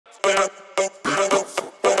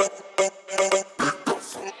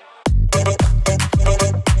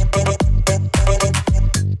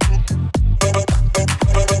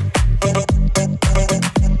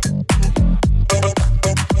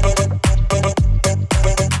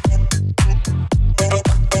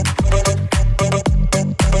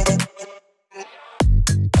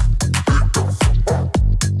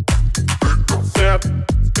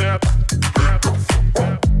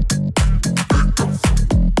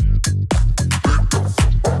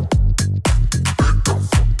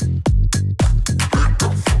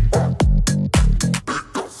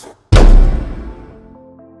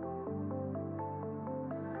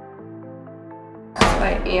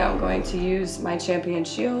I am going to use my Champion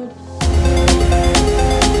Shield.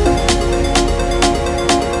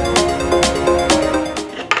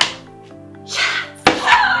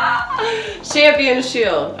 Yes! Champion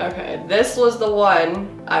Shield. Okay, this was the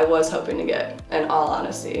one I was hoping to get, in all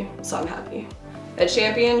honesty, so I'm happy. A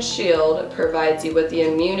Champion Shield provides you with the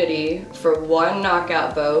immunity for 1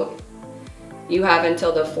 knockout vote. You have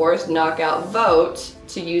until the 4th knockout vote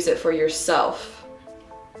to use it for yourself.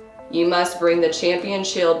 You must bring the Champion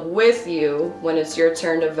Shield with you when it's your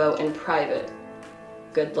turn to vote in private.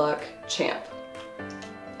 Good luck, champ.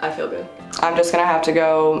 I feel good. I'm just gonna have to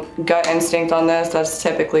go gut instinct on this. That's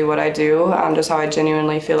typically what I do. Just how I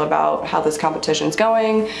genuinely feel about how this competition's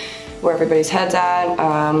going, where everybody's head's at,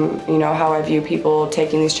 you know, how I view people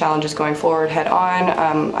taking these challenges going forward head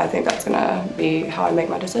on. I think that's gonna be how I make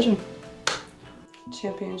my decision.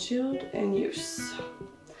 Champion Shield in use.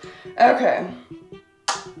 Okay.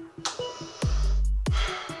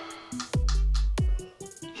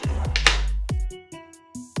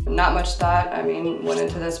 Not much thought. I mean, went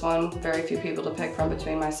into this one, very few people to pick from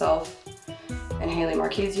between myself and Hailey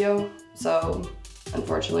Marchisio. So,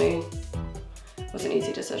 unfortunately, it was an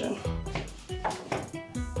easy decision.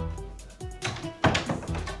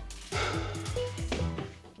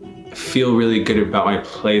 I feel really good about my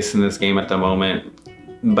place in this game at the moment,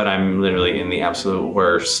 but I'm literally in the absolute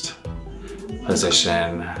worst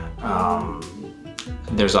position.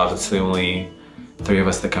 There's obviously only 3 of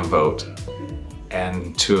us that can vote,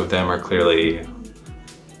 and 2 of them are clearly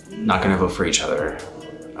not gonna vote for each other.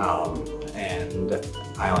 And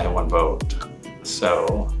I only have 1 vote.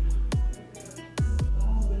 So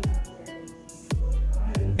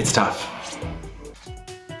it's tough.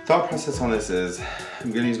 Thought process on this is,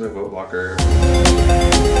 I'm gonna use my vote blocker.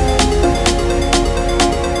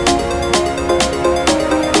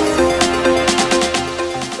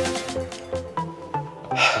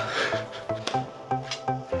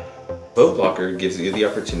 Vote blocker gives you the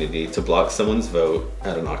opportunity to block someone's vote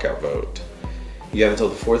at a knockout vote. You have until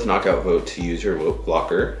the 4th knockout vote to use your vote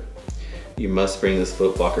blocker. You must bring this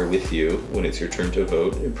vote blocker with you when it's your turn to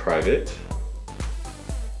vote in private,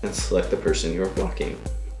 and select the person you are blocking.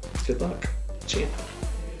 Good luck, champ.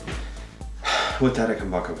 With that, I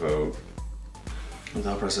can block a vote. The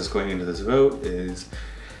thought process going into this vote is,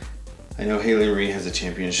 I know Hailey Marie has a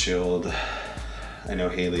Champion Shield. I know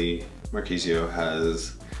Hailey Marchisio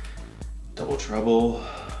has Double Trouble.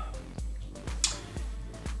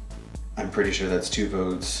 I'm pretty sure that's 2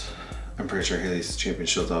 votes. I'm pretty sure Hailey's Champion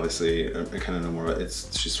Shield's obviously, I kind of know more about it.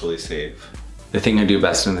 She's fully safe. The thing I do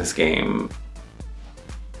best in this game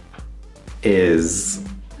is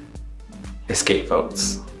escape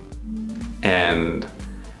votes and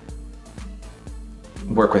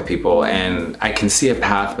work with people, and I can see a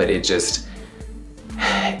path, but it's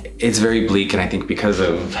very bleak, and I think because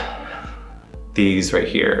of these right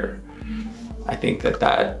here, I think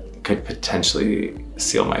that could potentially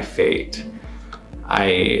seal my fate.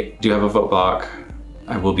 I do have a vote block.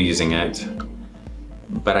 I will be using it,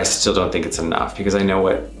 but I still don't think it's enough because I know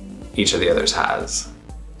what each of the others has.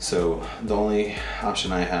 So the only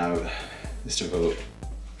option I have is to vote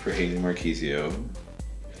for Hailey Marchisio.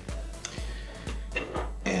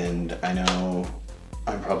 And I know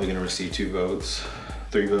I'm probably gonna receive 2 votes,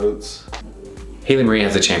 3 votes. Hailey Marie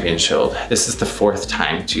has a Champion Shield. This is the 4th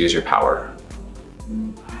time to use your power.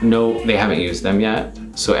 No, they haven't used them yet,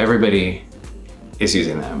 so everybody is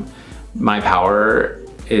using them. My power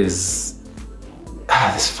is,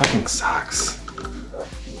 this fucking sucks.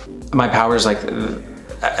 My power is like,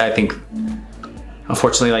 I think,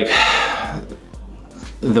 unfortunately, like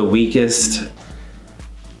the weakest.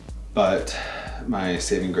 But my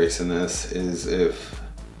saving grace in this is if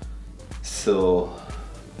Syl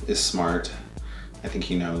is smart, I think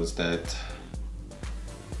he knows that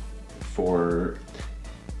for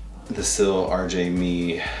the Syl, RJ,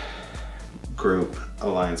 me group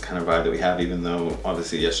alliance kind of vibe that we have, even though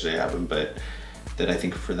obviously yesterday happened, but that I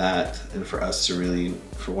think for that and for us to really,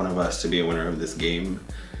 for one of us to be a winner of this game,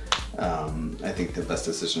 I think the best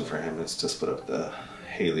decision for him is to split up the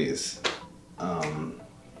Haleys.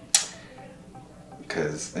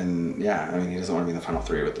 Yeah, I mean, he doesn't want to be in the final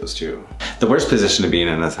 3 with those 2. The worst position to be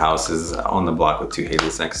in this house is on the block with 2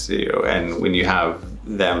 Haleys next to you. And when you have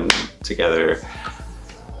them together,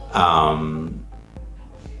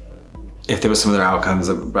 if there was some other outcomes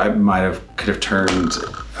that could have turned,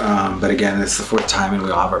 but again, it's the 4th time and we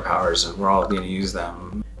all have our powers and we're all going to use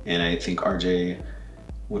them. And I think RJ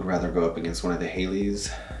would rather go up against one of the Haleys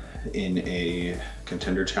in a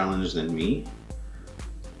contender challenge than me.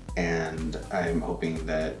 And I'm hoping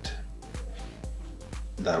that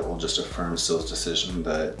will just affirm Syl's decision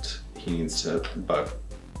that he needs to buck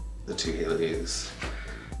the 2 Haleys,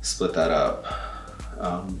 split that up.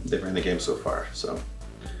 They've ran the game so far, so.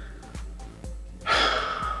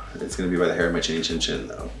 It's gonna be by the hair of my chinny chin chin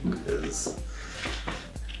though, because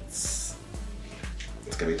it's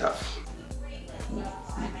gonna be tough.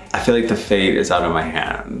 I feel like the fate is out of my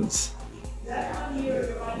hands.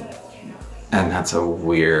 And that's a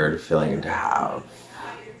weird feeling to have.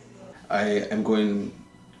 I've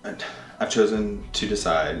chosen to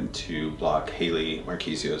decide to block Haley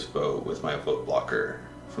Marquisio's vote with my vote blocker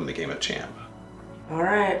from the Game of Champ. All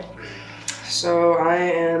right, so I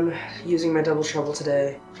am using my double trouble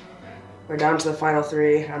today. We're down to the final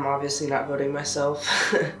 3. I'm obviously not voting myself.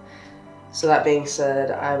 So that being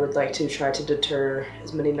said, I would like to try to deter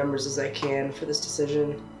as many numbers as I can for this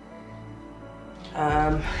decision.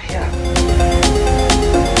 Yeah.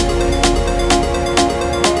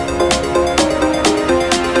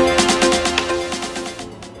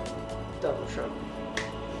 Double trouble.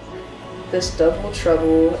 This double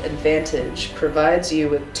trouble advantage provides you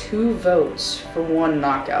with 2 votes for 1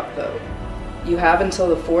 knockout vote. You have until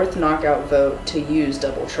the 4th knockout vote to use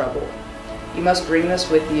double trouble. You must bring this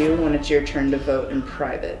with you when it's your turn to vote in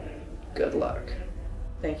private. Good luck.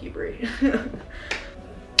 Thank you, Bree.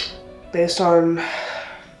 Based on,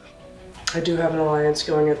 I do have an alliance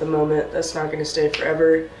going at the moment. That's not going to stay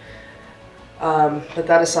forever. But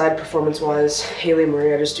that aside, performance-wise, Haley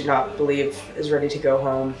Marie I just do not believe is ready to go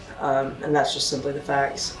home. And that's just simply the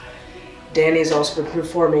facts. Danny's also been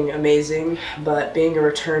performing amazing, but being a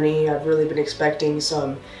returnee, I've really been expecting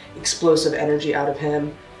some explosive energy out of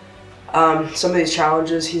him. Some of these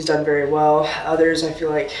challenges he's done very well. Others I feel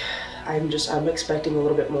like I'm expecting a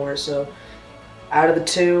little bit more. So out of the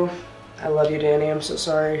 2, I love you, Danny. I'm so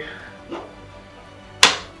sorry.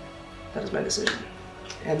 That is my decision.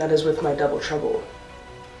 And that is with my double trouble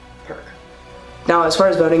perk. Now, as far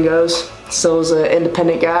as voting goes, Syl's an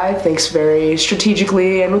independent guy, thinks very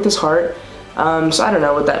strategically and with his heart. So I don't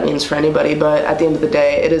know what that means for anybody, but at the end of the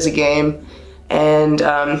day, it is a game. And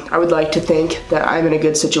I would like to think that I'm in a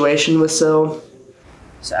good situation with Syl.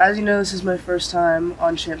 So as you know, this is my first time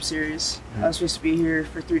on Champ Series. I was supposed to be here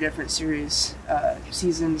for 3 different series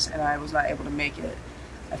seasons, and I was not able to make it.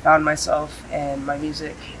 I found myself and my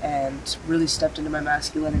music and really stepped into my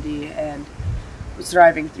masculinity and was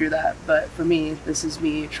thriving through that. But for me, this is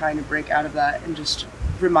me trying to break out of that and just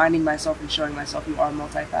reminding myself and showing myself you are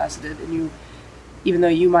multifaceted, and you, even though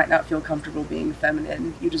you might not feel comfortable being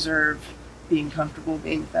feminine, you deserve being comfortable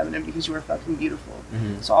being feminine because you are fucking beautiful.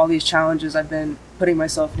 So all these challenges, I've been putting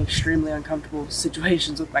myself in extremely uncomfortable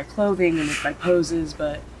situations with my clothing and with my poses,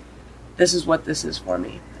 but this is what this is for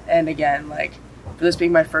me. And again, like, for this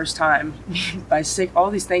being my first time,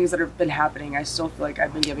 all these things that have been happening, I still feel like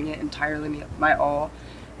I've been giving it entirely my all.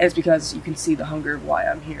 And it's because you can see the hunger of why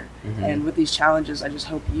I'm here. And with these challenges, I just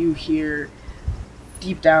hope you hear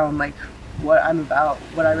deep down, like, what I'm about,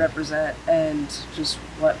 what I represent, and just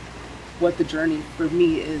what the journey for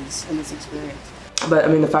me is in this experience. But I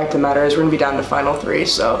mean, the fact of the matter is we're gonna be down to final 3,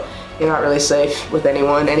 so you're not really safe with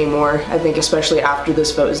anyone anymore. I think especially after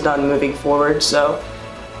this vote is done moving forward, so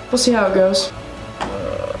we'll see how it goes.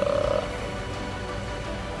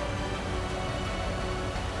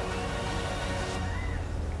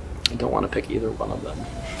 I don't want to pick either one of them.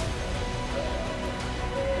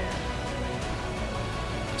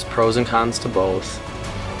 There's pros and cons to both.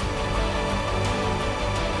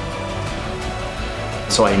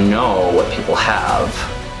 So I know what people have,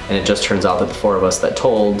 and it just turns out that the 4 of us that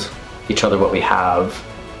told each other what we have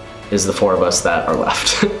is the 4 of us that are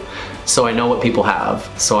left. So I know what people have.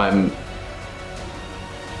 So I'm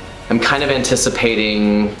kind of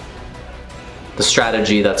anticipating the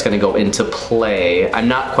strategy that's going to go into play. I'm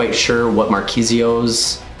not quite sure what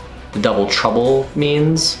Marquisio's double trouble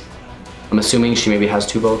means. I'm assuming she maybe has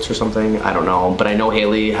 2 votes or something. I don't know, but I know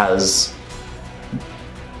Haley has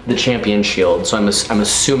the champion shield, so I'm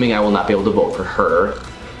assuming I will not be able to vote for her.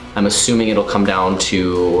 I'm assuming it'll come down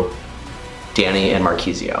to Danny and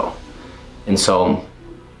Marquisio. And so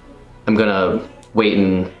I'm gonna wait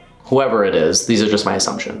and whoever it is, these are just my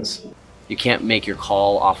assumptions. You can't make your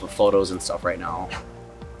call off of photos and stuff right now.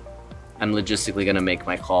 I'm logistically gonna make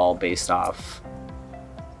my call based off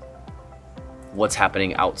what's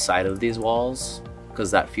happening outside of these walls,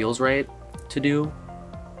 because that feels right to do.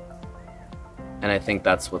 And I think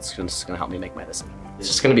that's what's just gonna help me make my decision. It's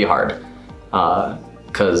just gonna be hard,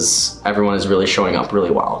 because everyone is really showing up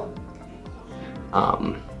really well.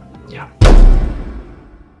 Yeah.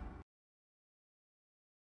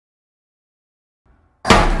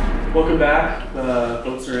 Welcome back. The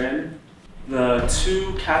votes are in. The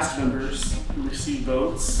 2 cast members who received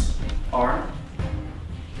votes are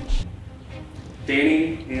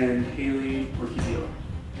Danny and Haley Marquisio.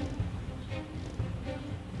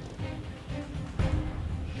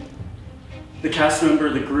 The cast member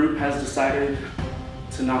the group has decided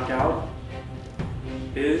to knock out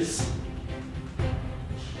is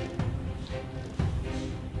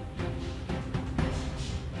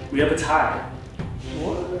we have a tie.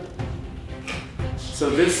 What? So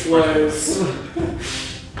this was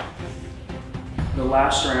the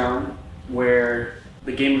last round where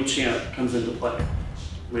the game of champ comes into play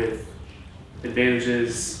with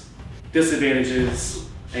advantages, disadvantages,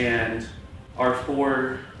 and our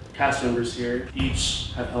 4 cast members here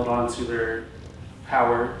each have held on to their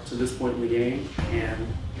power to this point in the game, and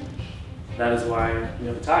that is why we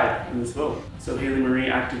have a tie in this vote. So Haley Marie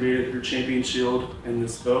activated her champion shield in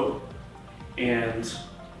this vote, and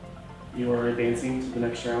you are advancing to the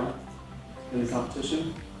next round in the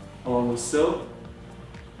competition, along with Sil.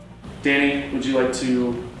 Danny, would you like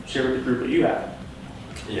to share with the group what you had?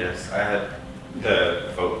 Yes, I had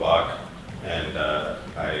the vote block, and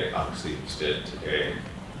I obviously used it today.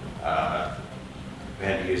 We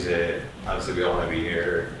had to use it. Obviously, we all want to be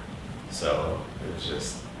here, so it was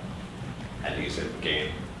just had to use it in the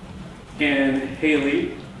game. And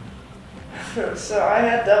Haley. So I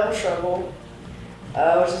had double trouble,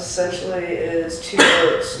 which essentially is 2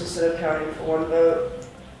 votes instead of counting for 1 vote.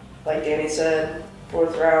 Like Danny said,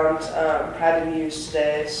 4th round had to be used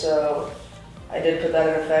today, so I did put that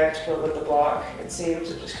in effect, but with the block, it seems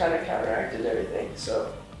it just kind of counteracted everything,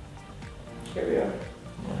 so here we are.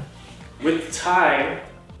 With the tie,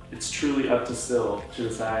 it's truly up to Sil to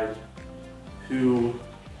decide who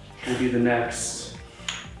will be the next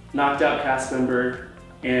knocked out cast member,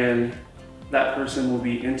 and that person will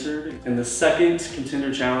be entered in the 2nd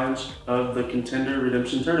contender challenge of the Contender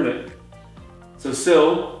Redemption Tournament. So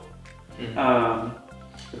Sil,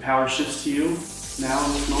 the power shifts to you now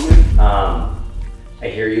in this moment. I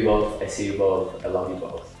hear you both, I see you both, I love you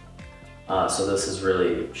both. So this is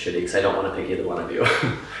really shitty because I don't want to pick either one of you,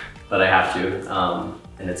 but I have to,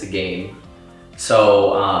 and it's a game.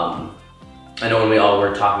 So I know when we all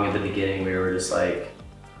were talking at the beginning, we were just like,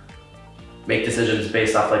 make decisions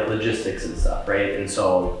based off like logistics and stuff, right? And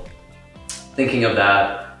so thinking of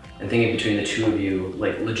that and thinking between the 2 of you,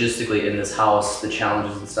 like logistically in this house, the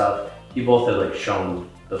challenges and stuff, you both have like shown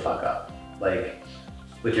the fuck up. Like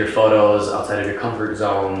with your photos outside of your comfort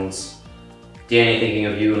zones, Danny thinking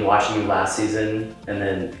of you and watching you last season, and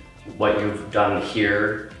then what you've done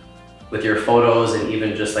here with your photos, and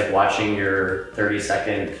even just like watching your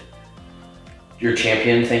 30-second, your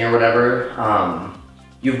champion thing or whatever.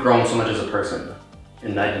 You've grown so much as a person,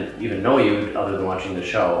 and I didn't even know you other than watching the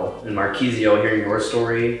show. And Marquisio, hearing your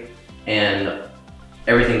story and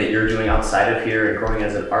everything that you're doing outside of here and growing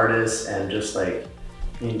as an artist, and just like,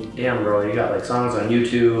 I mean, damn bro, you got like songs on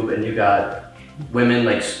YouTube and you got women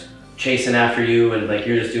like chasing after you, and like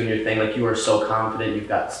you're just doing your thing. Like you are so confident. You've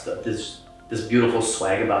got this beautiful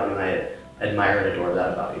swag about you, and I admire and adore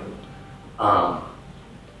that about you.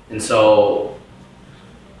 And so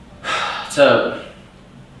to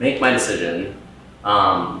make my decision,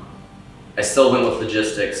 I still went with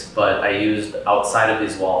logistics, but I used outside of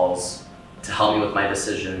these walls to help me with my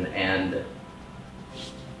decision. And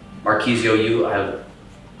Marquisio, you have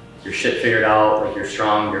your shit figured out. Like you're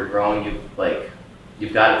strong, you're growing.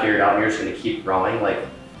 You've got it figured out, and you're just gonna keep growing. Like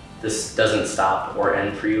this doesn't stop or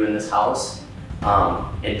end for you in this house.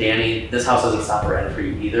 And Danny, this house doesn't stop or end for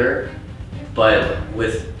you either. But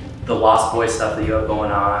with the Lost Boy stuff that you have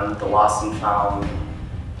going on, the Lost and Found,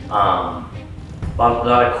 a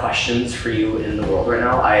lot of questions for you in the world right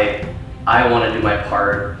now. I want to do my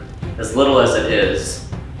part, as little as it is,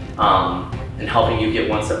 in helping you get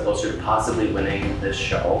one step closer to possibly winning this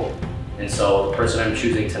show. And so the person I'm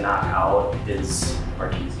choosing to knock out is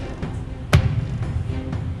Marquisio.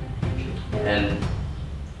 And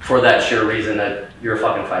for that sheer reason that you're a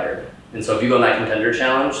fucking fighter. And so if you go in that contender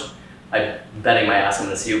challenge, I'm betting my ass I'm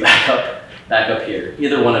gonna see you back up here.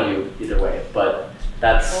 Either one of you, either way. But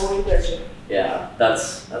that's, Oh, we bet you. yeah,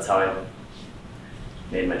 that's how I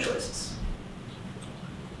made my choices.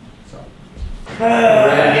 So.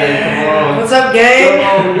 What's up,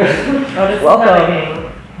 gang?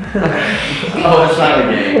 Welcome. Oh, it's not a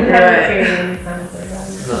game.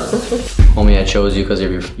 Homie, I chose you because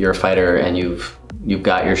you're a fighter and you've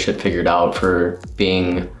got your shit figured out for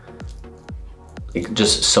being like,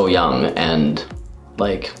 just so young and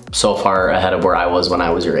like so far ahead of where I was when I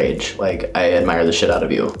was your age. Like I admire the shit out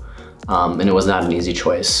of you. And it was not an easy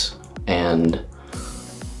choice. And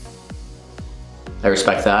I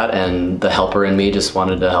respect that, and the helper in me just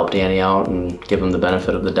wanted to help Danny out and give him the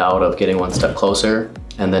benefit of the doubt of getting one step closer.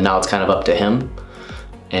 And then now it's kind of up to him,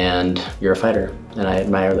 and you're a fighter, and I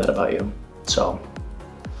admire that about you. So,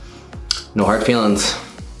 no hard feelings,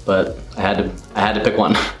 but I had to pick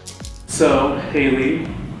one. So, Haley,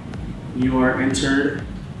 you are entered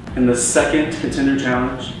in the second Contender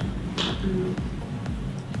Challenge.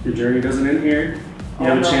 Your journey doesn't end here. You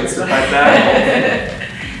have a chance to fight back.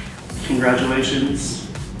 Congratulations,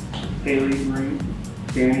 Haley, Marie,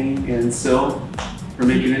 Danny, and Sil for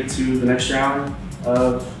making it to the next round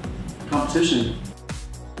of competition.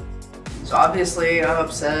 So obviously I'm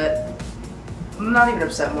upset. I'm not even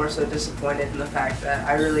upset, more so disappointed in the fact that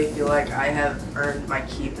I really feel like I have earned my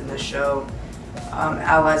keep in this show.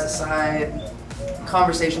 Allies aside,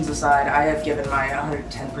 conversations aside, I have given my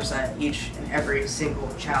 110% each and every single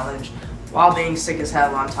challenge while being sick as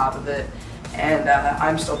hell on top of it. And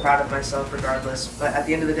I'm still proud of myself regardless. But at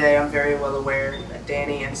the end of the day, I'm very well aware that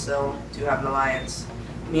Danny and Sil do have an alliance.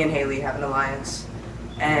 Me and Haley have an alliance.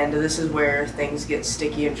 And this is where things get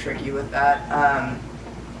sticky and tricky with that.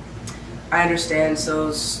 I understand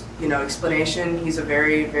Sil's, explanation. He's a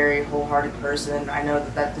very, very wholehearted person. I know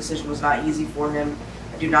that that decision was not easy for him.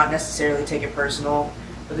 I do not necessarily take it personal.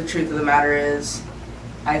 But the truth of the matter is,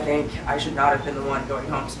 I think I should not have been the one going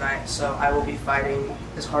home tonight, so I will be fighting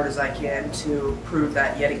as hard as I can to prove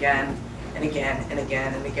that yet again and again and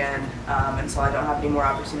again and again until I don't have any more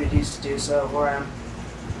opportunities to do so, or I'm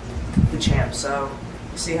the champ. So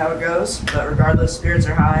we'll see how it goes, but regardless, spirits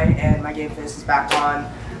are high and my game face is back on.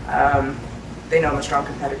 They know I'm a strong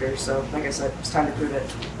competitor, so like I said, it's time to prove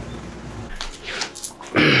it.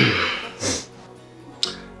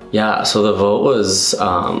 Yeah, so the vote was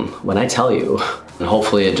when I tell you. And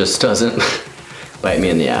hopefully it just doesn't bite me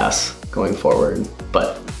in the ass going forward,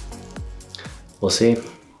 but we'll see.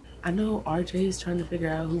 I know RJ is trying to figure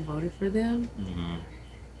out who voted for them. Mm-hmm.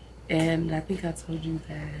 And I think I told you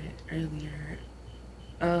that earlier.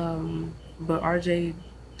 But RJ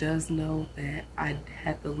does know that I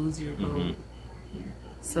had to lose your vote. Mm-hmm.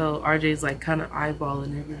 So RJ's like kind of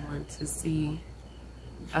eyeballing everyone to see.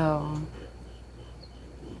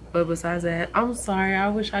 But besides that, I'm sorry. I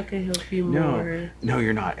wish I could help you more. No,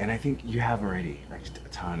 you're not. And I think you have already like a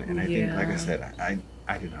ton. And I think, like I said,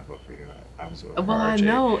 I did not vote for you. I was voting for RJ. I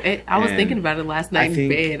know. I was thinking about it last night in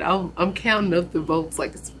bed. I'm counting up the votes.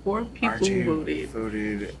 Like it's 4 people RJ who voted.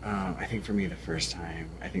 Voted. I think for me the first time.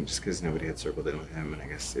 I think just because nobody had circled in with him, and I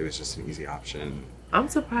guess it was just an easy option. I'm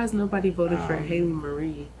surprised nobody voted for Haley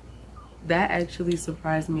Marie. That actually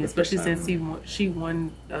surprised me, especially since she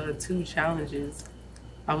won 2 challenges.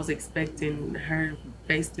 I was expecting her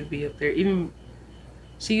face to be up there. Even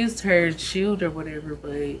she used her shield or whatever,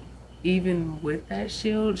 but even with that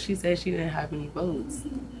shield, she said she didn't have any votes.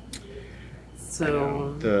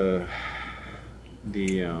 So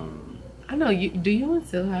I know you. Do you and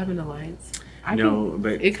Sil have an alliance? No,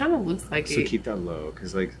 but it kind of looks like it. So keep that low,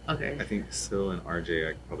 because like okay. I think Sil and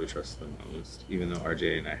RJ I probably trust the most. Even though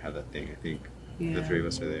RJ and I have that thing, I think the 3 of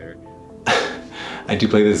us are there. I do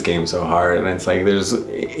play this game so hard, and it's like there's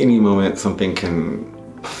any moment something can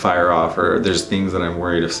fire off, or there's things that I'm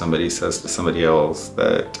worried if somebody says to somebody else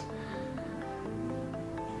that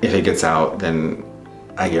if it gets out, then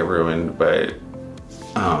I get ruined. But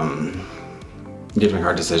you have to make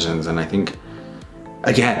hard decisions, and I think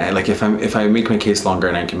again, like if I make my case longer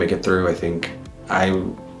and I can make it through, I think I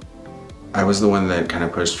was the one that kind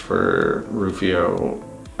of pushed for Rufio.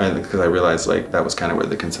 Because I realized like that was kind of where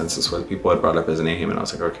the consensus was. People had brought up his name, and I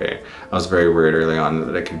was like, okay. I was very worried early on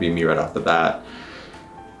that it could be me right off the bat.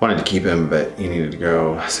 Wanted to keep him, but he needed to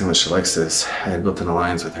go. So much Alexis. I had built an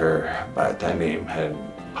alliance with her, but that name had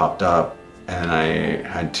popped up, and I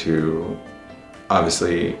had to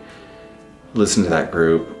obviously listen to that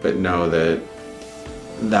group, but know that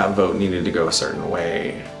that vote needed to go a certain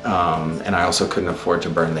way. And I also couldn't afford to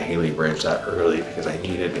burn the Haley bridge that early because I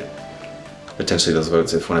needed potentially those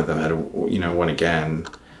votes if one of them had, won again.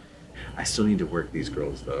 I still need to work these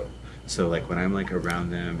girls though. So like when I'm like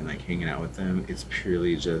around them and like hanging out with them, it's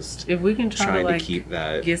purely just if we can try to like keep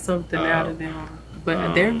that get something out of them.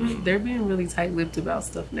 But they're being really tight-lipped about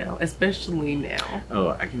stuff now, especially now. Oh,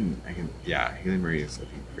 I can. Yeah, Haley Marie is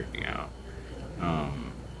freaking out.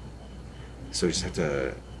 So we just have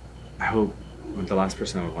to. I hope the last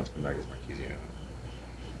person I would want to come back is Marquezio.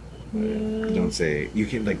 Don't say you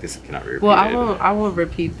can this cannot be repeated. Well, I won't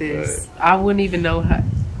repeat this. I wouldn't even know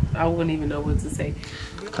what to say.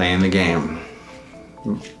 Playing the game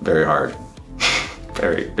very hard.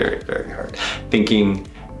 Very, very, very hard. Thinking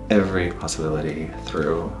every possibility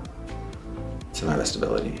through to my best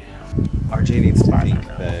ability. RJ needs to think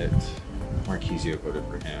that Marquezio voted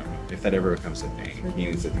for him. If that ever becomes a thing, he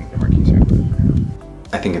needs to think that Marquezio voted for him.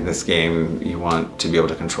 I think in this game, you want to be able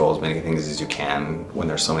to control as many things as you can when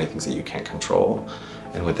there's so many things that you can't control.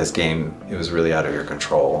 And with this game, it was really out of your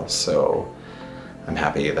control. So I'm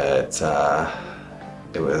happy that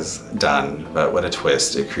it was done, but what a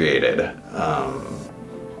twist it created.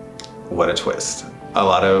 What a twist. A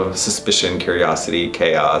lot of suspicion, curiosity,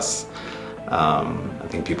 chaos. I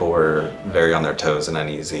think people were very on their toes and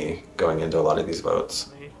uneasy going into a lot of these votes.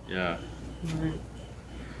 Yeah.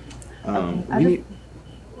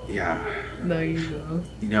 Yeah. No, you go.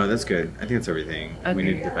 No, that's good. I think that's everything. Okay. We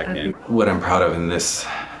need to get back in. What I'm proud of in this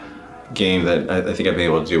game that I think I've been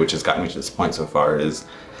able to do, which has gotten me to this point so far, is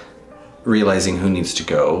realizing who needs to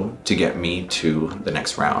go to get me to the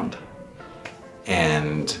next round.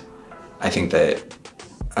 And I think that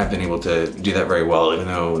I've been able to do that very well, even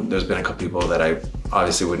though there's been a couple people that I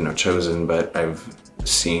obviously wouldn't have chosen, but I've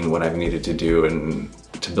seen what I've needed to do and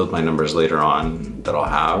to build my numbers later on that I'll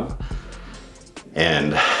have.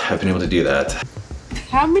 And I've been able to do that.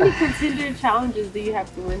 How many contender challenges do you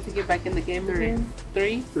have to win to get back in the game again?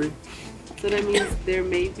 3? 3. So that means there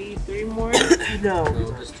may be 3 more? No,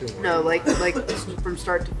 like from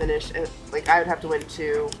start to finish, like I would have to win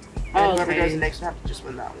 2, and whoever goes next would have to just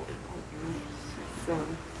win that one. So,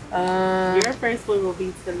 your first one will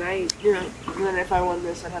be tonight. Yeah, and then if I won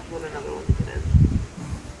this, I'd have to win another one to get in.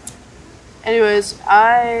 Anyways,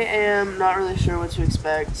 I am not really sure what to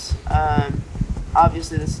expect.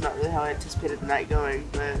 Obviously, this is not really how I anticipated the night going,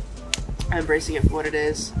 but I'm embracing it for what it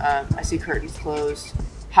is. I see curtains closed,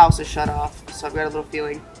 house is shut off, so I've got a little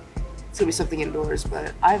feeling it's gonna be something indoors,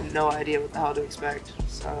 but I have no idea what the hell to expect.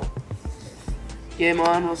 So, game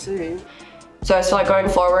on, we'll see. So I feel like going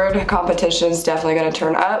forward, competition is definitely going to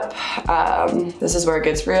turn up. This is where it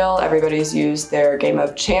gets real. Everybody's used their Game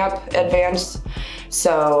of Champ advance,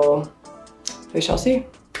 so we shall see.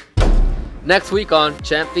 Next week on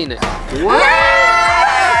Champ Phoenix.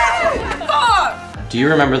 Do you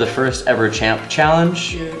remember the first ever Champ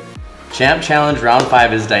Challenge? Yeah. Champ Challenge Round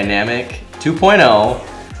 5 is Dynamic 2.0.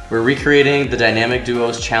 We're recreating the Dynamic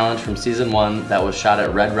Duos Challenge from Season 1 that was shot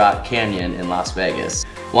at Red Rock Canyon in Las Vegas.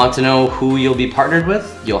 Want to know who you'll be partnered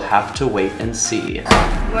with? You'll have to wait and see.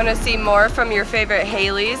 Want to see more from your favorite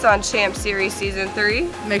Haleys on Champ Series Season 3?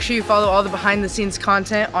 Make sure you follow all the behind the scenes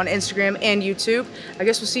content on Instagram and YouTube. I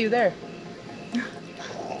guess we'll see you there.